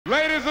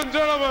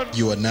and gentlemen,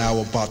 you are now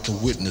about to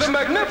witness the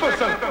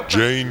magnificent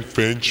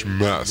JANE-FINCH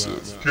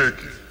Massive. Kick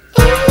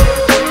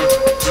it.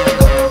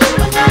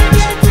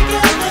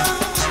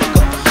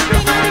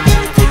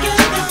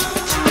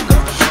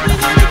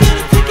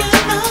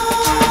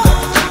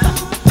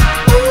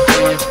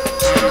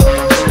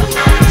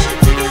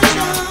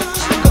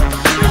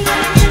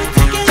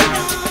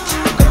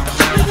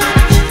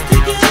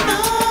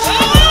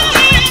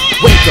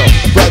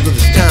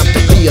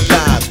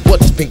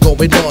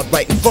 Going on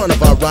right in front of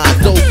our eyes.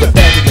 Those that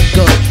batted the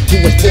gun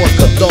who enforce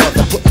the laws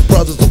are putting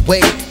brothers away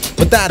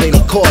without any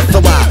cause.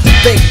 So I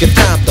think it's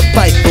time to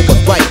fight for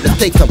what's right. Let's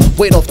take some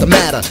weight off the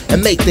matter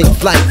and make things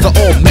light. So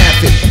all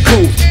massive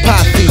crews,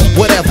 posses,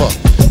 whatever,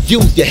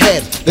 use your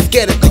head, let's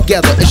get it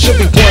together. It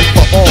should be one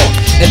for all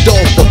and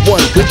all for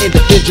one. We're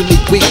individually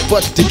weak,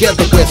 but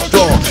together we're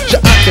strong.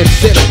 Should I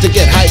consider to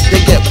get hyped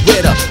and get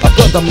rid of a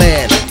brother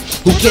man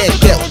who can't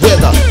get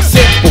with her?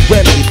 Simple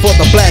remedy for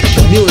the black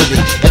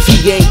community. If he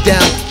ain't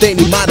down, then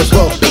he might as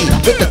well be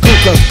with the Ku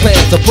Klux Klan.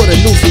 So put a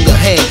noose in your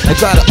hand and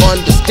try to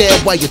understand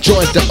why you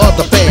joined the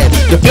other band.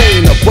 You're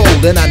playing a role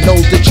and I know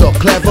that you're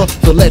clever,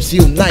 so let's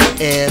unite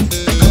and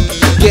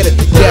get it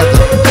together.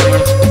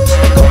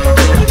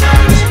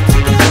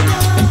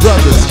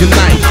 Brothers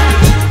unite.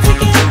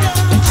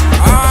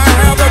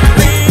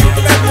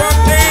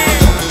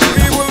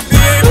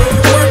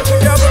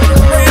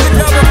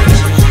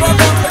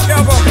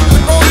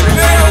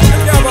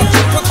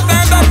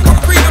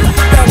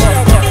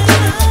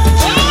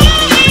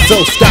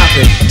 So stop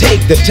it,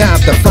 take the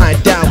time to find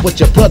out what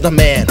your brother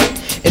man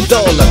it's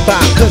all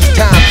about. Cause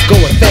time's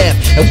going fast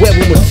and we're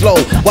moving slow.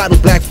 Why do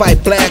black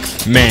fight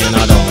blacks? Man,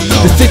 I don't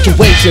know. The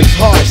situation's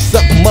harsh,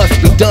 something must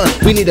be done.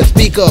 We need a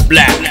speaker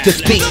black to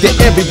speak to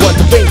everyone,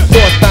 to bring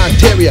forth the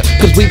interior.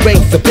 Cause we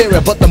reign superior,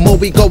 but the more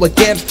we go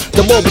against,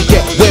 the more we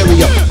get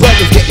warier.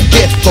 Brothers getting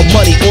gifts for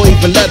money or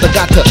even leather.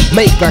 Got to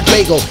make black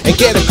Lego and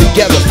get it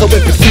together. So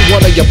if you see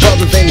one of your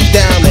brothers and he's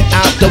down and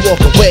out, don't walk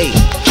away.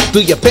 Do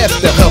your best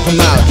to help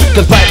him out.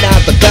 Cause right now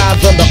the guys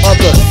on the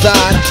other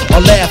side are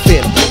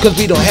laughing, cause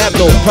we don't have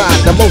no pride.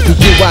 Now most of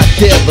you out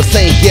there are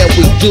saying yeah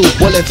we do.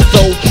 Well if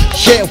so,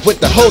 share with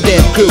the whole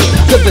damn crew.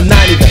 Cause the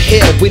 90s are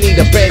here, we need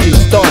a brand new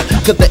start.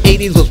 Cause the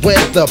 80s was when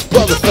the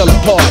brothers fell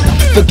apart.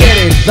 So get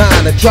in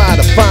line and try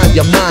to find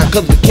your mind,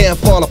 cause we can't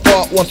fall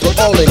apart once we're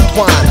all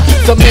entwined.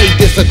 Some may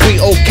disagree,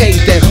 okay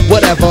then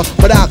whatever,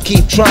 but I'll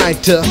keep trying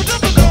to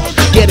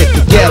get it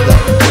together.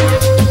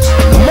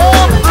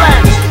 More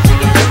blacks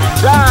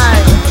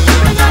died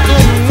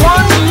in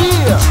 1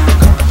 year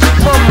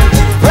from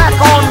black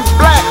on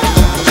black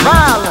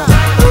violence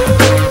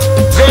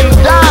than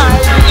died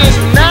in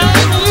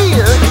 9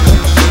 years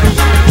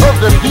of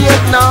the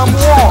Vietnam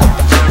War.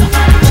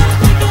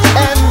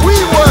 And we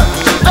were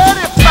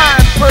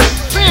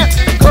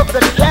 35% of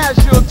the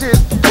casualties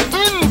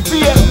in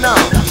Vietnam.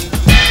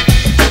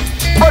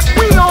 But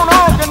we don't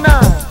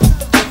organize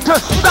to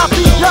stop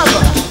each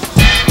other,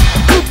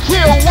 to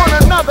kill one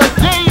another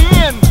day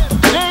in,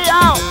 day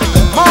out.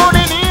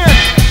 Morning in,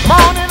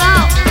 morning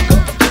out.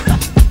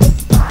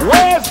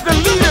 Where's the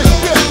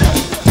leadership?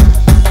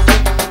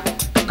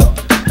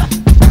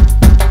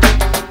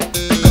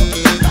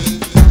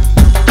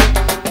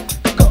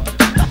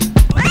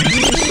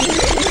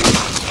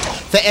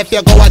 So if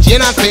you go a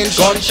JANE-FINCH,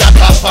 gunshot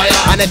a fire.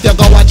 and if you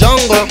go a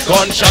jungle,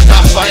 Gunshot a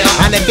fire.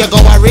 and if you go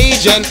a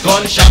region,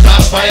 Gunshot a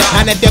fire.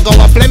 and if you go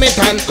a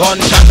Flemington,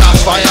 Gunshot a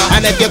fire.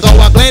 and if you go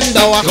a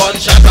Glendower,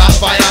 Gunshot a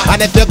fire.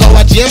 and if you go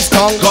a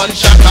Jamestown,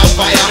 Gunshot a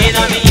fire. In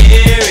the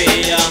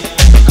area,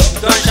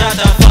 gunshot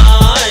a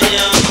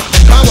fire.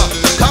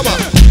 come on,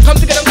 come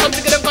together, come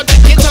take it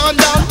on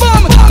down,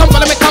 boom. Come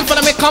follow me, come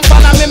follow me, come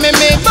follow me,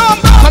 boom.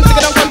 Come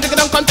together, come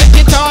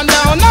take it on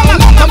down, no.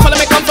 Come follow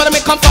me, come follow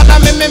me, come follow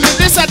me.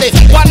 This are the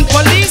one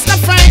police not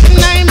frightened,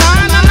 man.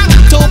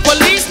 Two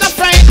police not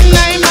frightened,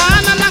 man.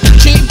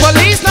 Three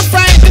police not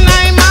frightened,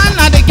 man.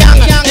 The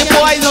gang, the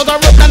boys out the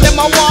road and them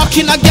a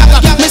walking a gang.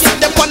 Me see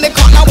them on the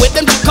corner with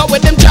them chica,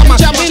 with them jammer.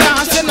 Me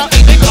nah say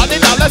nothing because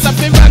the dollars have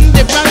to run.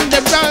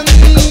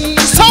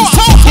 So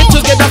get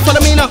together,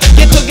 follow me now.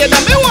 Get together,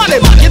 me want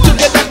it. Get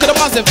together, to the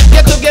massive.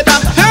 Get together.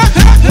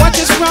 What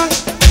is wrong?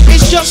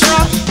 It's just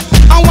wrong.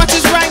 And what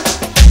is right?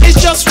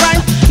 It's just right.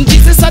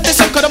 Jesus said the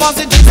son, could have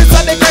said Jesus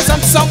said the Christ.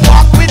 And some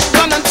walk with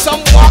gun and some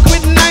walk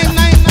with nine.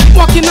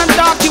 Walking on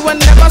dark, you will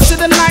never see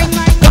the light.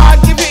 God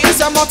give you his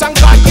amount and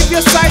God give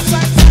you sight.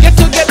 Get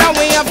together,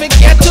 we have to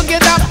get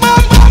together.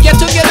 Get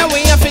together,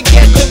 we have to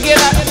get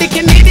together. The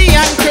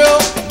Canadian crew,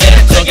 Get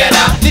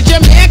together. the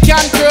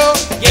Jamaican crew,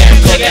 Get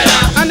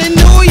together. and the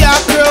New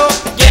York crew.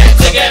 Get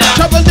together.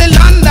 Trouble the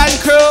London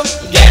crew.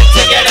 Get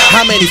together.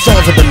 How many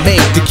songs have been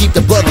made to keep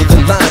the brothers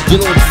in line?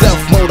 You know, to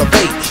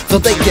self-motivate so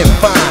they can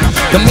find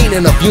the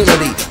meaning of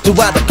unity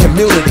throughout the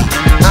community.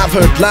 I've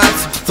heard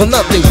lots, so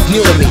nothing's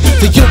new to me.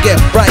 So you get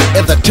bright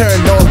as I turn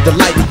on the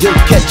light, and you'll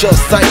catch your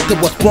sight to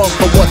what's wrong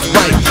from what's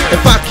right.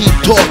 If I keep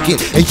talking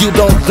and you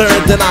don't learn,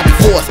 then I'll be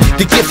forced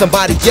to give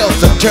somebody else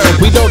a turn.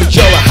 We know that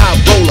you're a high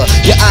roller,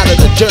 you're out of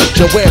the dirt,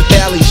 you're wearing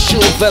ballet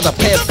shoes, leather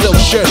pants, silk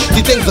shirt.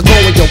 See, things are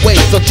going your way,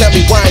 so tell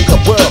me why in the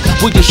world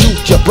would you shoot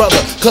your brother,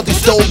 cause he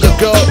stole your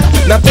girl?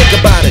 Now think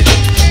about it,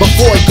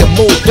 before you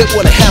move, it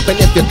would've happened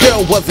if your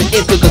girl wasn't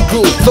into the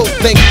groove. So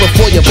think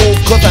before you move,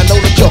 cause I know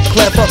that you're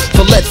clever,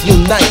 so let's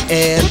unite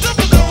and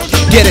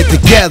get it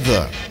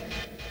together.